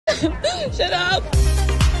Shut up.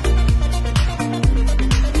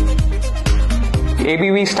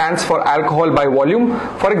 ABV stands for alcohol by volume.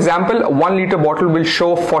 For example, a 1 liter bottle will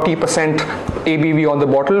show 40% ABV on the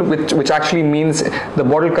bottle, which actually means the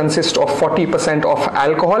bottle consists of 40% of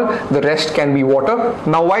alcohol, the rest can be water.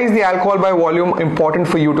 Now, why is the alcohol by volume important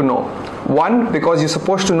for you to know? One, because you're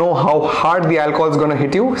supposed to know how hard the alcohol is going to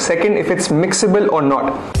hit you. Second, if it's mixable or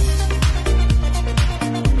not.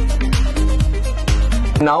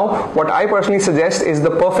 Now, what I personally suggest is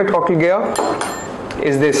the perfect cocktail gear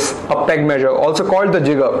is this, a peg measure, also called the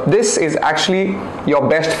jigger. This is actually your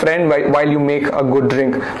best friend while you make a good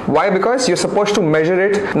drink. Why? Because you're supposed to measure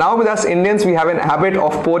it. Now with us Indians, we have an habit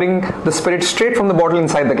of pouring the spirit straight from the bottle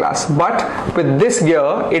inside the glass. But with this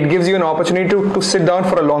gear, it gives you an opportunity to sit down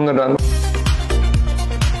for a longer run.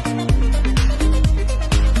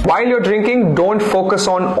 While you're drinking, don't focus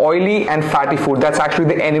on oily and fatty food. That's actually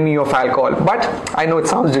the enemy of alcohol. But I know it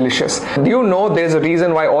sounds delicious. Do you know there's a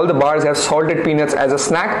reason why all the bars have salted peanuts as a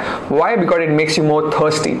snack? Why? Because it makes you more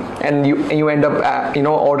thirsty and you end up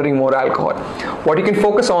ordering more alcohol. What you can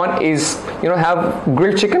focus on is have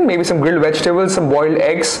grilled chicken, maybe some grilled vegetables, some boiled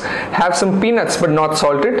eggs, have some peanuts but not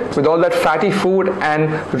salted. With all that fatty food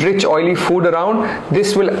and rich oily food around,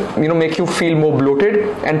 this will make you feel more bloated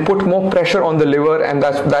and put more pressure on the liver, and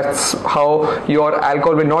that's how your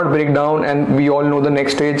alcohol will not break down, and we all know the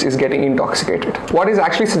next stage is getting intoxicated. What is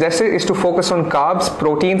actually suggested is to focus on carbs,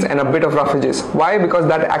 proteins and a bit of roughages. Why? Because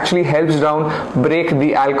that actually helps break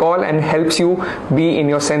the alcohol and helps you be in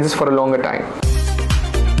your senses for a longer time.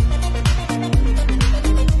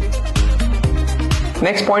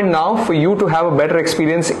 Next point now for you to have a better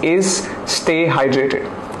experience is stay hydrated.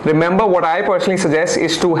 Remember, what I personally suggest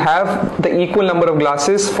is to have the equal number of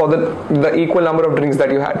glasses for the equal number of drinks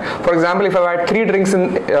that you had. For example, if I've had 3 drinks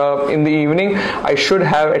in the evening, I should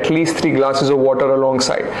have at least 3 glasses of water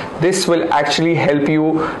alongside. This will actually help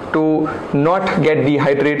you to not get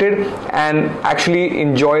dehydrated and actually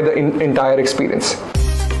enjoy the entire experience.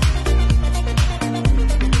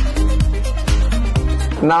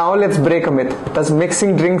 Now let's break a myth. Does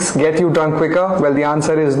mixing drinks get you drunk quicker? Well, the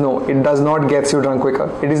answer is no. It does not get you drunk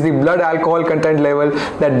quicker. It is the blood alcohol content level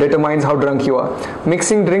that determines how drunk you are.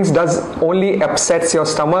 Mixing drinks does only upsets your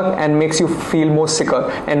stomach and makes you feel more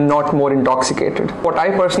sicker and not more intoxicated. What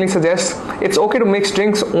I personally suggest, it's okay to mix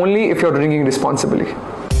drinks only if you're drinking responsibly.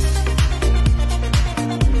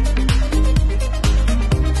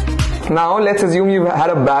 Now let's assume you've had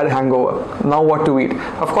a bad hangover. Now what to eat?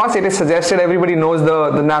 Of course, it is suggested, everybody knows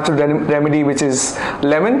the natural remedy, which is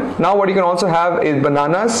lemon. Now what you can also have is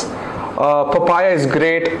bananas. Papaya is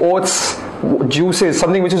great. Oats, juices,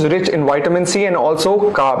 something which is rich in vitamin C, and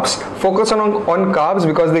also carbs. Focus on carbs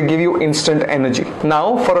because they give you instant energy.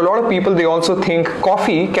 Now for a lot of people, they also think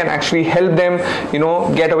coffee can actually help them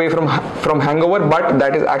get away from hangover, but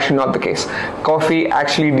that is actually not the case. Coffee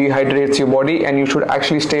actually dehydrates your body and you should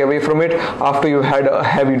actually stay away from it after you had a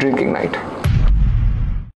heavy drinking night.